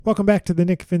Welcome back to the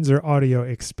Nick Finzer audio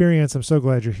experience. I'm so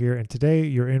glad you're here. And today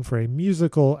you're in for a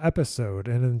musical episode.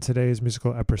 And in today's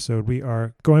musical episode, we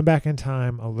are going back in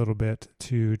time a little bit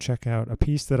to check out a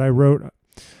piece that I wrote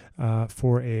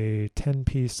for a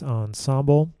 10-piece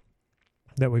ensemble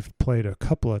that we've played a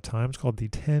couple of times called the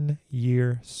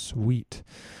 10-Year Suite.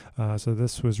 So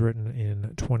this was written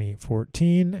in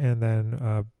 2014 and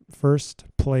then first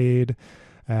played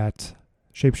at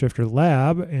Shapeshifter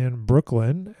Lab in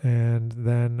Brooklyn, and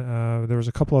then there was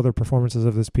a couple other performances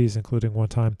of this piece, including one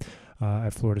time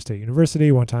at Florida State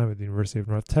University, one time at the University of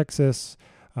North Texas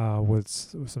with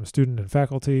some student and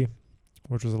faculty,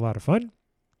 which was a lot of fun.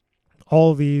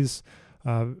 All of these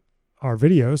are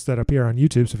videos that appear on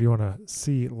YouTube, so if you want to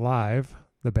see live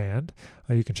the band,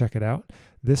 you can check it out.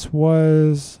 This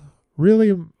was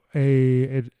really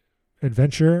a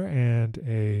adventure and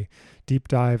a deep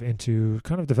dive into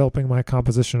kind of developing my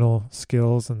compositional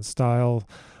skills and style.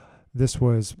 This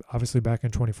was obviously back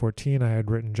in 2014. I had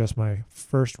written just my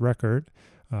first record,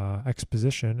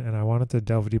 Exposition, and I wanted to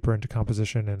delve deeper into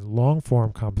composition and long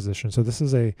form composition. So this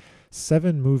is a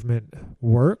 7-movement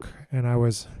work, and I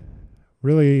was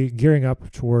really gearing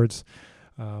up towards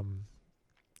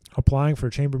applying for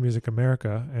Chamber Music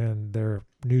America and their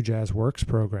New Jazz Works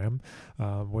program,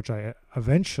 which I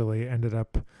eventually ended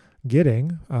up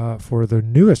getting for the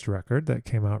newest record that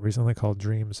came out recently called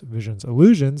Dreams, Visions,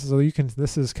 Illusions. So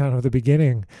this is kind of the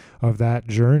beginning of that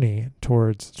journey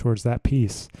towards that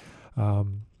piece.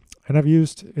 And I've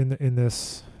used in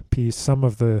this piece some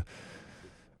of the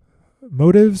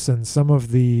motives and some of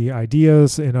the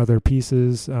ideas in other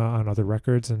pieces on other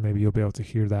records, and maybe you'll be able to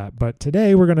hear that. But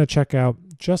today we're going to check out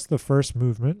just the first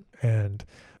movement, and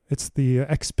it's the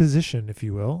exposition, if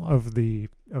you will, of the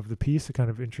piece. It kind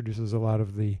of introduces a lot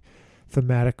of the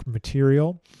thematic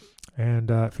material,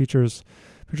 and features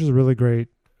a really great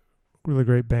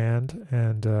band.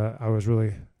 And I was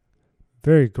really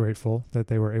very grateful that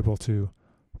they were able to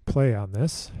play on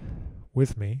this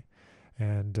with me.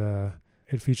 And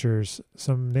it features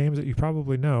some names that you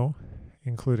probably know,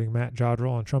 including Matt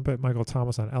Jodrell on trumpet, Michael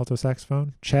Thomas on alto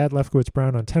saxophone, Chad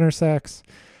Lefkowitz-Brown on tenor sax,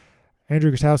 Andrew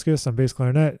Gutauskas on bass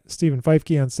clarinet, Stephen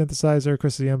Feifke on synthesizer,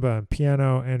 Chris Ziemba on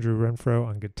piano, Andrew Renfro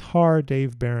on guitar,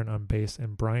 Dave Barron on bass,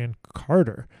 and Brian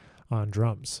Carter on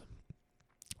drums.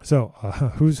 So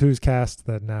who's cast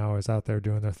that now is out there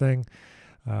doing their thing,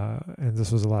 and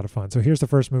this was a lot of fun. So here's the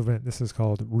first movement. This is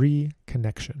called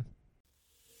Reconnection.